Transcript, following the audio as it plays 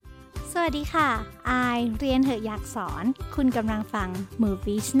วัสดีค่ะอายเรียนเหอะอยากสอนคุณกำลังฟัง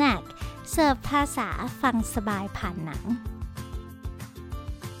Movie Snack เสิร์ฟภาษาฟังสบายผ่านหนัง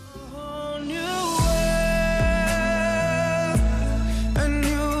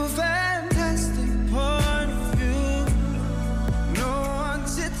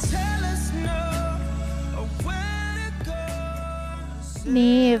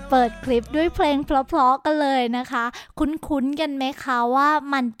นี่เปิดคลิปด้วยเพลงเพราะๆกันเลยนะคะคุ้นๆกันไหมคะว่า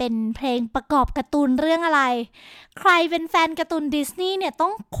มันเป็นเพลงประกอบการ์ตูนเรื่องอะไรใครเป็นแฟนการ์ตูนดิสนีย์เนี่ยต้อ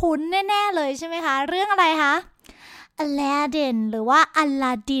งคุ้นแน่ๆเลยใช่ไหมคะเรื่องอะไรคะAladdin หรือว่า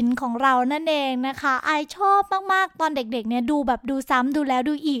Aladdin ของเรานั่นเองนะคะไอชอบมากๆตอนเด็กๆเนี่ยดูซ้ำดูแล้ว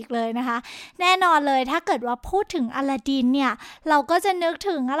ดูอีกเลยนะคะแน่นอนเลยถ้าเกิดว่าพูดถึง Aladdin เนี่ยเราก็จะนึก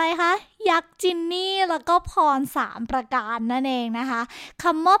ถึงอะไรคะยักษ์จินนี่แล้วก็พร3ประการนั่นเองนะคะค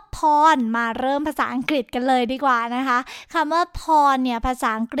ำว่าพรมาเริ่มภาษาอังกฤษกันเลยดีกว่านะคะคำว่าพรเนี่ยภาษา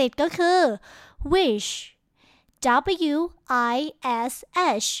อังกฤษก็คือ wish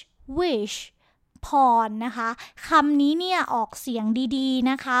W-I-S-H wishพรนะคะคำนี้เนี่ยออกเสียงดีๆ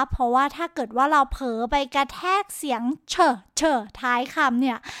นะคะเพราะว่าถ้าเกิดว่าเราเผลอไปกระแทกเสียงเชท้ายคำเ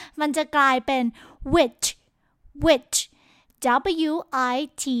นี่ยมันจะกลายเป็น witch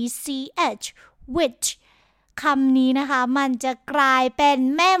W-I-T-C-H witch คำนี้นะคะมันจะกลายเป็น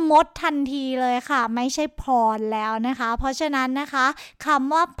แม่มดทันทีเลยค่ะไม่ใช่พรแล้วนะคะเพราะฉะนั้นนะคะค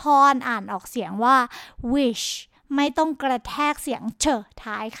ำว่าพรอ่านออกเสียงว่า wishไม่ต้องกระแทกเสียงเฉ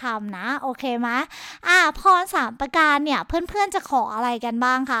ท้ายคำนะโอเคไหมพร3ประการเนี่ยเพื่อนๆจะขออะไรกัน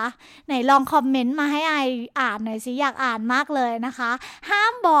บ้างคะไหนลองคอมเมนต์มาให้ไออ่านหน่อยสิอยากอ่านมากเลยนะคะห้า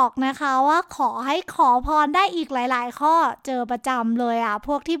มบอกนะคะว่าขอให้ขอพรได้อีกหลายๆข้อเจอประจำเลยพ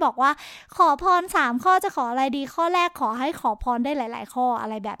วกที่บอกว่าขอพร3ข้อจะขออะไรดีข้อแรกขอให้ขอพรได้หลายๆข้ออะ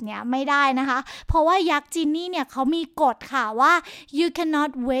ไรแบบเนี้ยไม่ได้นะคะเพราะว่ายักษ์จินนี่เนี่ยเขามีกฎค่ะว่า you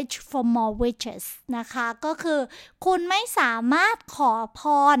cannot wish for more wishes นะคะก็คือคุณไม่สามารถขอพ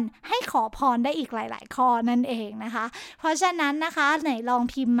รให้ขอพรได้อีกหลายๆข้อนั่นเองนะคะเพราะฉะนั้นนะคะไหนลอง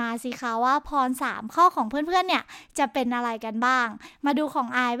พิมพ์มาสิคะว่าพร3ข้อของเพื่อนๆเนี่ยจะเป็นอะไรกันบ้างมาดูของ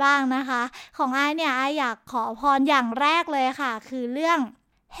อายบ้างนะคะของอายเนี่ยอายอยากขอพรอย่างแรกเลยค่ะคือเรื่อง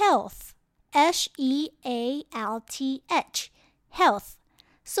health H-E-A-L-T-H health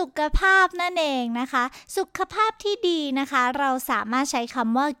สุขภาพนั่นเองนะคะสุขภาพที่ดีนะคะเราสามารถใช้ค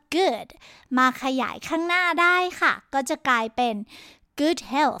ำว่า good มาขยายข้างหน้าได้ค่ะก็จะกลายเป็น good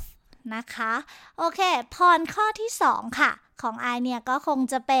health นะคะโอเคพรข้อที่2ค่ะของไอเนี่ยก็คง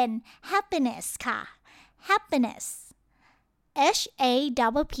จะเป็น happiness ค่ะ happiness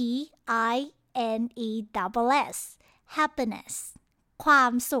H-A-P-P-I-N-E-S-S happinessควา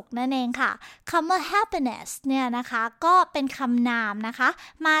มสุขนั่นเองค่ะคำว่า happiness เนี่ยนะคะก็เป็นคำนามนะคะ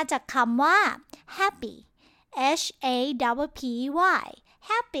มาจากคำว่า happy H-A-P-P-Y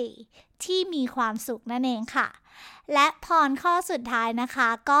happy ที่มีความสุขนั่นเองค่ะและพรข้อสุดท้ายนะคะ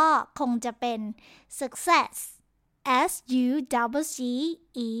ก็คงจะเป็น success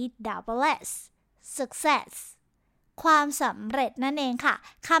S-U-C-C-E-S-S successความสำเร็จนั่นเองค่ะ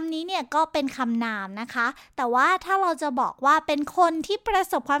คำนี้เนี่ยก็เป็นคำนามนะคะแต่ว่าถ้าเราจะบอกว่าเป็นคนที่ประ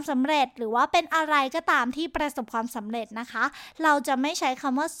สบความสำเร็จหรือว่าเป็นอะไรก็ตามที่ประสบความสำเร็จนะคะเราจะไม่ใช้ค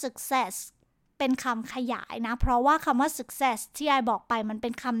ำว่า success เป็นคำขยายนะเพราะว่าคำว่า success ที่ไอบอกไปมันเป็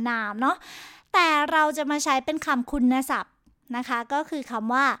นคำนามเนาะแต่เราจะมาใช้เป็นคำคุณศัพท์นะคะก็คือค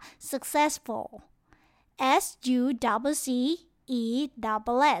ำว่า successful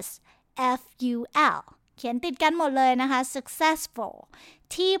S-U-C-C-E-S-S-F-U-Lเขียนติดกันหมดเลยนะคะ successful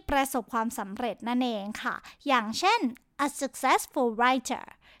ที่ประสบความสำเร็จนั่นเองค่ะอย่างเช่น a successful writer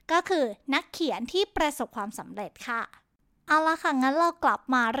ก็คือนักเขียนที่ประสบความสำเร็จค่ะเอาละค่ะงั้นเรากลับ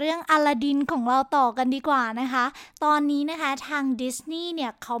มาเรื่องอลาดินของเราต่อกันดีกว่านะคะตอนนี้นะคะทางดิสนีย์เนี่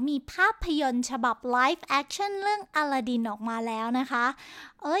ยเขามีภาพยนตร์ฉบับ live action เรื่องอลาดินออกมาแล้วนะคะ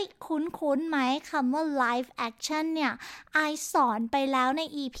คุ้นไหมคำว่า live action เนี่ยไอสอนไปแล้วใน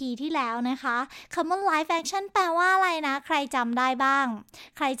EP ที่แล้วนะคะคำว่า live action แปลว่าอะไรนะใครจำได้บ้าง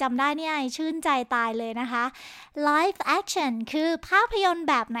ใครจำได้เนี่ยไอชื่นใจตายเลยนะคะ live action คือภาพยนตร์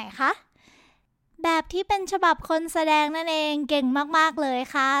แบบไหนคะแบบที่เป็นฉบับคนแสดงนั่นเองเก่งมากๆเลย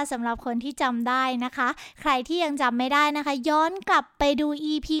ค่ะสำหรับคนที่จำได้นะคะใครที่ยังจำไม่ได้นะคะย้อนกลับไปดู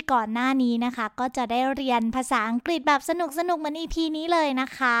EP ก่อนหน้านี้นะคะก็จะได้เรียนภาษาอังกฤษแบบสนุกๆเหมือน EP นี้เลยนะ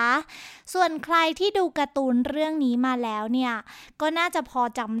คะส่วนใครที่ดูการ์ตูนเรื่องนี้มาแล้วเนี่ยก็น่าจะพอ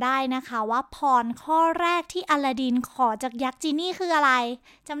จำได้นะคะว่าพรข้อแรกที่อลาดินขอจากยักษ์จินี่คืออะไร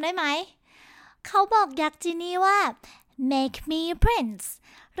จำได้ไหมเขาบอกยักษ์จินี่ว่า make me a prince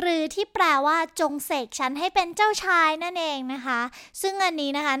หรือที่แปลว่าจงเสกฉันให้เป็นเจ้าชายนั่นเองนะคะซึ่งอันนี้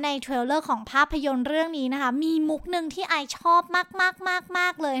นะคะในเทรลเลอร์ของภาพยนตร์เรื่องนี้นะคะมีมุกหนึ่งที่ไอชอบมา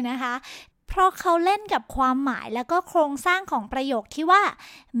กๆเลยนะคะเพราะเขาเล่นกับความหมายแล้วก็โครงสร้างของประโยคที่ว่า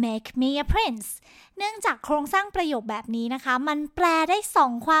make me a prince เนื่องจากโครงสร้างประโยคแบบนี้นะคะมันแปลได้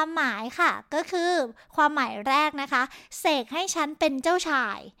2ความหมายค่ะก็คือความหมายแรกนะคะเสกให้ฉันเป็นเจ้าชา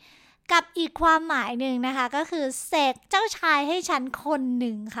ยกับอีกความหมายหนึ่งนะคะก็คือเสกเจ้าชายให้ฉันคนห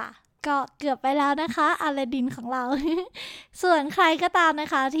นึ่งค่ะก็เกือบไปแล้วนะคะอลาดินของเรา ส่วนใครก็ตามนะ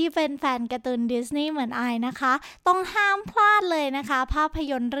คะที่เป็นแฟนการ์ตูนดิสนีย์เหมือนไอนะคะต้องห้ามพลาดเลยนะคะภาพ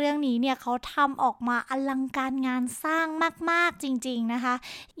ยนตร์เรื่องนี้เนี่ยเขาทำออกมาอลังการงานสร้างมากๆจริงๆนะคะ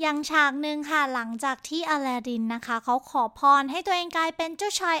อย่างฉากหนึ่งค่ะหลังจากที่อลาดินนะคะเขาขอพรให้ตัวเองกลายเป็นเจ้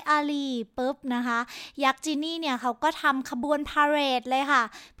าชายอาลีปุ๊บนะคะยักษ์จินี่เนี่ยเขาก็ทำขบวนพาเหรดเลยค่ะ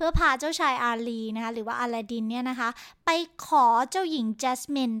เพื่อพาเจ้าชายอาลีนะคะหรือว่าอลาดินเนี่ยนะคะไปขอเจ้าหญิงแจส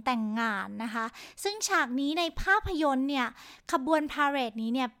มินแต่งงานนะคะซึ่งฉากนี้ในภาพยนตร์เนี่ยขบวนพาเหรดนี้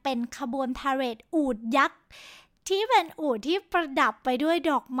เนี่ยเป็นขบวนพาเหรดอูฐยักษ์ที่เป็นอูฐที่ประดับไปด้วย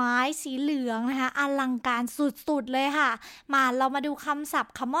ดอกไม้สีเหลืองนะคะอลังการสุดๆเลยค่ะมาเรามาดูคำศัพ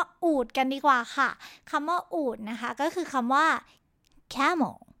ท์คำว่าอูฐกันดีกว่าค่ะคำว่าอูฐนะคะก็คือคำว่า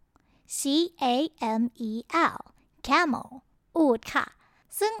camel C-A-M-E-L camel อูฐค่ะ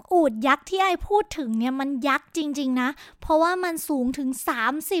ซึ่งอูฐยักษ์ที่ไอพูดถึงเนี่ยมันยักษ์จริงๆนะเพราะว่ามันสูงถึง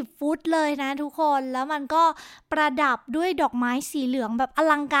30ฟุตเลยนะทุกคนแล้วมันก็ประดับด้วยดอกไม้สีเหลืองแบบอ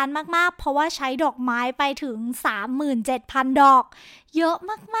ลังการมากๆเพราะว่าใช้ดอกไม้ไปถึง 37,000 ดอกเยอะ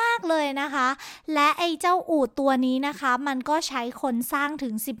มากๆเลยนะคะและไอ้เจ้าอูฐตัวนี้นะคะมันก็ใช้คนสร้างถึ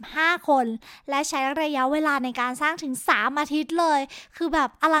ง15คนและใช้ระยะเวลาในการสร้างถึง3อาทิตย์เลยคือแบบ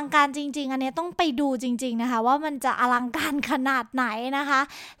อลังการจริงๆอันนี้ต้องไปดูจริงๆนะคะว่ามันจะอลังการขนาดไหนนะคะ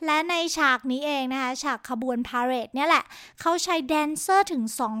และในฉากนี้เองนะคะฉากขบวนพาเหรดเนี่ยแหละเขาใช้แดนเซอร์ถึง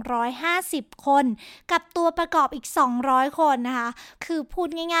250คนกับตัวประกอบอีก200คนนะคะคือพูด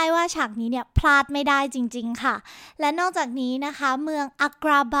ง่ายๆว่าฉากนี้เนี่ยพลาดไม่ได้จริงๆค่ะและนอกจากนี้นะคะเมืองอัก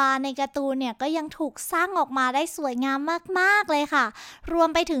ราบาในการ์ตูนเนี่ยก็ยังถูกสร้างออกมาได้สวยงามมากๆเลยค่ะรวม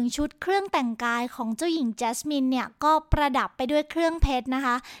ไปถึงชุดเครื่องแต่งกายของเจ้าหญิงแจสมินเนี่ยก็ประดับไปด้วยเครื่องเพชรนะค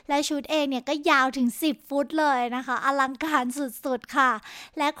ะและชุดเองเนี่ยก็ยาวถึง10ฟุตเลยนะคะอลังการสุดๆค่ะ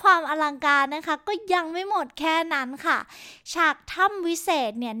และความอลังการนะคะก็ยังไม่หมดแค่นั้นค่ะฉากถ้ำวิเศ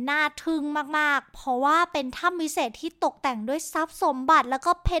ษเนี่ยน่าทึ่งมากๆเพราะว่าเป็นถ้ำวิเศษที่ตกแต่งด้วยทรัพย์สมบัติแล้ว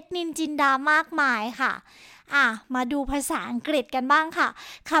ก็เพชรนินจินดามากมายค่ะมาดูภาษาอังกฤษกันบ้างค่ะ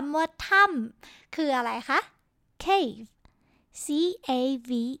คำว่าถ้ำคืออะไรคะ cave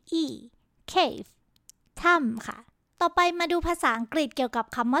C-A-V-E cave ถ้ำค่ะต่อไปมาดูภาษาอังกฤษเกี่ยวกับ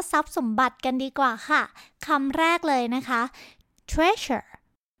คำว่าทรัพย์สมบัติกันดีกว่าค่ะคำแรกเลยนะคะ treasure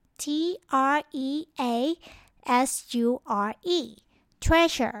T-R-E-A-S-U-R-E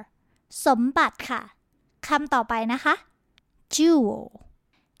treasure สมบัติค่ะคำต่อไปนะคะ jewel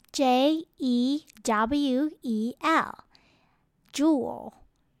J-E-W-E-L jewel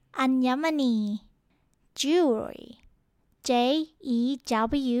อัญมณี jewelry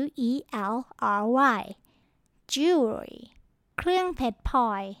J-E-W-E-L-R-Y jewelry เครื่องเพชรพล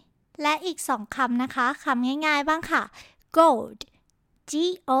อยและอีก2คำนะคะคำง่ายๆบ้างค่ะ gold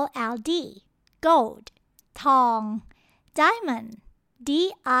G-O-L-D gold ทอง diamond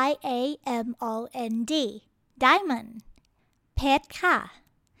D-I-A-M-O-N-D diamond เพชรค่ะ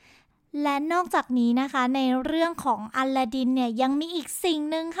และนอกจากนี้นะคะในเรื่องของอลาดินเนี่ยยังมีอีกสิ่ง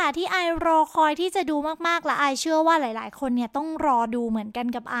หนึ่งค่ะที่ไอรอคอยที่จะดูมากๆและไอเชื่อว่าหลายๆคนเนี่ยต้องรอดูเหมือนกัน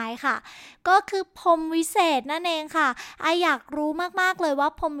กับไอค่ะก็คือพรหมวิเศษนั่นเองค่ะไออยากรู้มากๆเลยว่า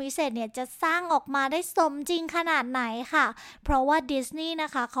พรหมวิเศษเนี่ยจะสร้างออกมาได้สมจริงขนาดไหนค่ะเพราะว่าดิสนีย์น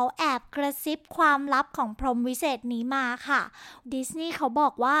ะคะเขาแอบกระซิบความลับของพรหมวิเศษนี้มาค่ะดิสนีย์เขาบอ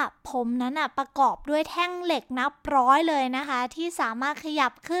กว่าพรหมนั้นประกอบด้วยแท่งเหล็กนับร้อยเลยนะคะที่สามารถขยั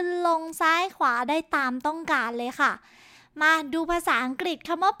บขึ้นลงซ้ายขวาได้ตามต้องการเลยค่ะมาดูภาษาอังกฤษค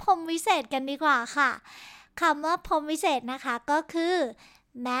ำว่าพรหมวิเศษกันดีกว่าค่ะคำว่าพรหมวิเศษนะคะก็คือ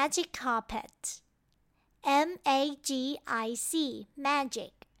magic carpet M-A-G-I-C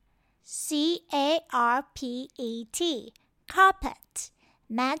magic C-A-R-P-E-T carpet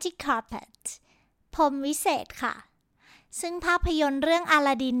magic carpet พรหมวิเศษค่ะซึ่งภาพยนตร์เรื่องอล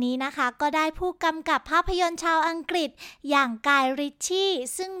าดินนี้นะคะก็ได้ผู้กำกับภาพยนตร์ชาวอังกฤษอย่างกายริชชี่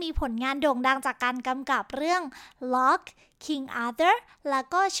ซึ่งมีผลงานโด่งดังจากการกำกับเรื่อง Lock King Arthur แล้ว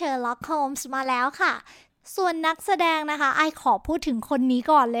ก็ Sherlock Holmes มาแล้วค่ะส่วนนักแสดงนะคะไอขอพูดถึงคนนี้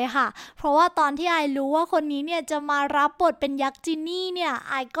ก่อนเลยค่ะเพราะว่าตอนที่ไอรู้ว่าคนนี้เนี่ยจะมารับบทเป็นยักษ์จินี่เนี่ย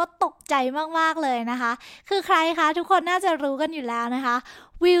ไอก็ตกใจมากๆเลยนะคะคือใครคะทุกคนน่าจะรู้กันอยู่แล้วนะคะ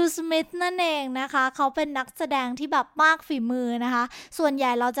วิล สมิธนั่นเองนะคะเขาเป็นนักแสดงที่แบบมากฝีมือนะคะส่วนให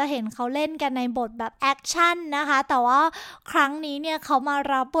ญ่เราจะเห็นเขาเล่นกันในบทแบบแอคชั่นนะคะแต่ว่าครั้งนี้เนี่ยเขามา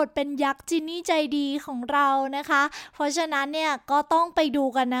รับบทเป็นยักษ์จินนี่ใจดีของเรานะคะเพราะฉะนั้นเนี่ยก็ต้องไปดู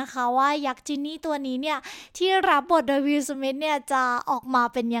กันนะคะว่ายักษ์จินนี่ตัวนี้เนี่ยที่รับบทโดยวิล สมิธเนี่ยจะออกมา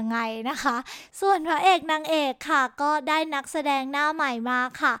เป็นยังไงนะคะส่วนพระเอกนางเอกค่ะก็ได้นักแสดงหน้าใหม่มา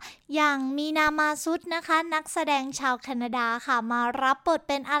ค่ะอย่างมีนามาซุดนะคะนักแสดงชาวแคนาดาค่ะมารับบทเ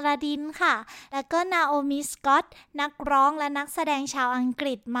ป็นอลาดินค่ะแล้วก็นาโอมิสกอตนักร้องและนักแสดงชาวอังก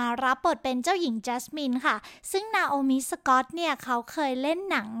ฤษมารับบทเป็นเจ้าหญิงจัสมินค่ะซึ่งนาโอมิสกอตเนี่ยเขาเคยเล่น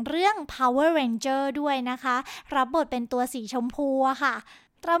หนังเรื่อง Power Ranger ด้วยนะคะรับบทเป็นตัวสีชมพูค่ะ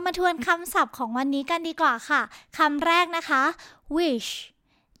เรามาทวนคำศัพท์ของวันนี้กันดีกว่าค่ะคำแรกนะคะ wish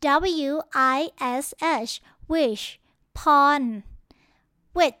W-I-S-H wish พร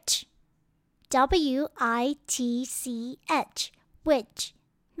witch W-I-T-C-H witch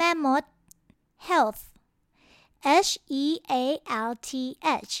แม่มด health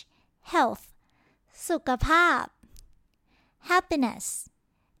H-E-A-L-T-H health สุขภาพ happiness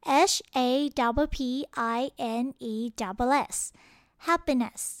H-A-P-P-I-N-E-S-S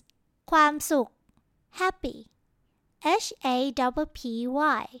happiness ความสุข happy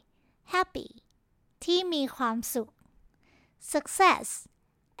H-A-P-P-Y happy ที่มีความสุข success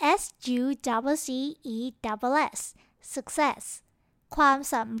S-U-C-C-E-S-S success ความ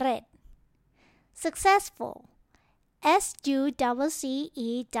สำเร็จ successful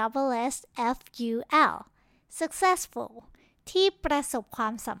S-U-C-C-E-S-S-F-U-L successful ที่ประสบควา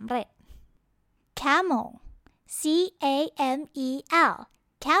มสำเร็จ camel C-A-M-E-L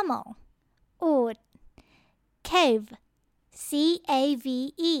camel อูฐ cave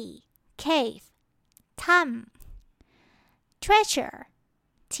C-A-V-E cave ถ้ำ treasure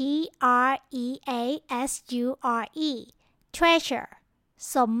T-R-E-A-S-U-R-E treasure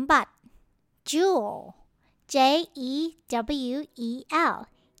สมบัติ jewel J-E-W-E-L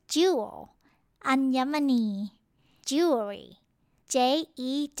jewel อัญมณี jewelry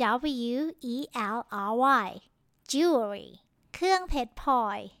J-E-W-E-L-R-Y jewelry เครื่องเพชรพลอ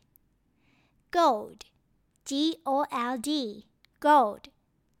ย gold G-O-L-D gold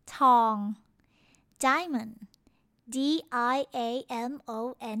ทอง diamond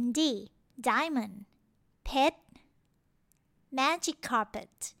D-I-A-M-O-N-D diamond เพชร magic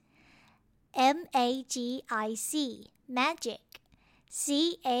carpet M-A-G-I-C magic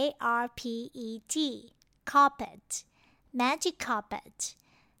C-A-R-P-E-T carpet magic carpet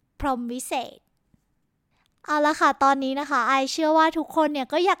พรหมวิเศษเอาละค่ะตอนนี้นะคะไอเชื่อว่าทุกคนเนี่ย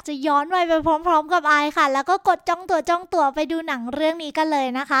ก็อยากจะย้อนวัยไปพร้อมๆกับไอค่ะแล้วก็กดจ้องตัวไปดูหนังเรื่องนี้กันเลย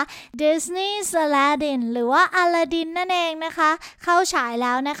นะคะ Disney's Aladdin หรือว่า Aladdin นั่นเองนะคะเข้าฉายแ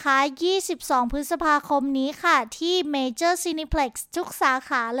ล้วนะคะ22พฤษภาคมนี้ค่ะที่ Major Cineplex ทุกสาข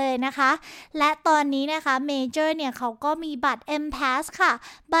าเลยนะคะและตอนนี้นะคะ Major เนี่ยเขาก็มีบัตร M Pass ค่ะ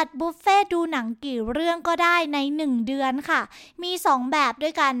บัตรบุฟเฟ่ดูหนังกี่เรื่องก็ได้ใน1เดือนค่ะมี2แบบด้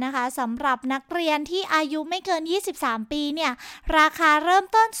วยกันนะคะสำหรับนักเรียนที่อายุไม่เกิน23ปีเนี่ยราคาเริ่ม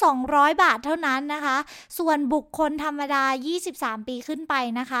ต้น200บาทเท่านั้นนะคะส่วนบุคคลธรรมดา23ปีขึ้นไป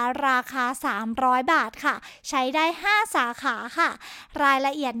นะคะราคา300บาทค่ะใช้ได้5สาขาค่ะรายล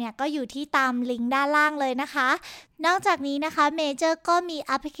ะเอียดเนี่ยก็อยู่ที่ตามลิงก์ด้านล่างเลยนะคะนอกจากนี้นะคะ Major ก็มีแ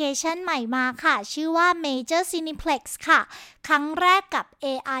อปพลิเคชันใหม่มาค่ะชื่อว่า Major Cineplex ค่ะครั้งแรกกับ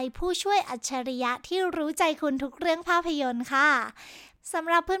AI ผู้ช่วยอัจฉริยะที่รู้ใจคุณทุกเรื่องภาพยนตร์ค่ะสำ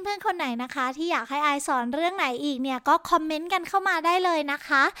หรับเพื่อนๆคนไหนนะคะที่อยากให้ไอสอนเรื่องไหนอีกเนี่ยก็คอมเมนต์กันเข้ามาได้เลยนะค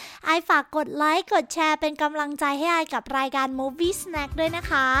ะไอฝากกดไลค์กดแชร์เป็นกำลังใจให้ไอกับรายการ Movie Snack ด้วยนะ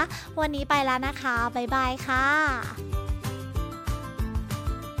คะวันนี้ไปแล้วนะคะบ๊ายบายค่ะ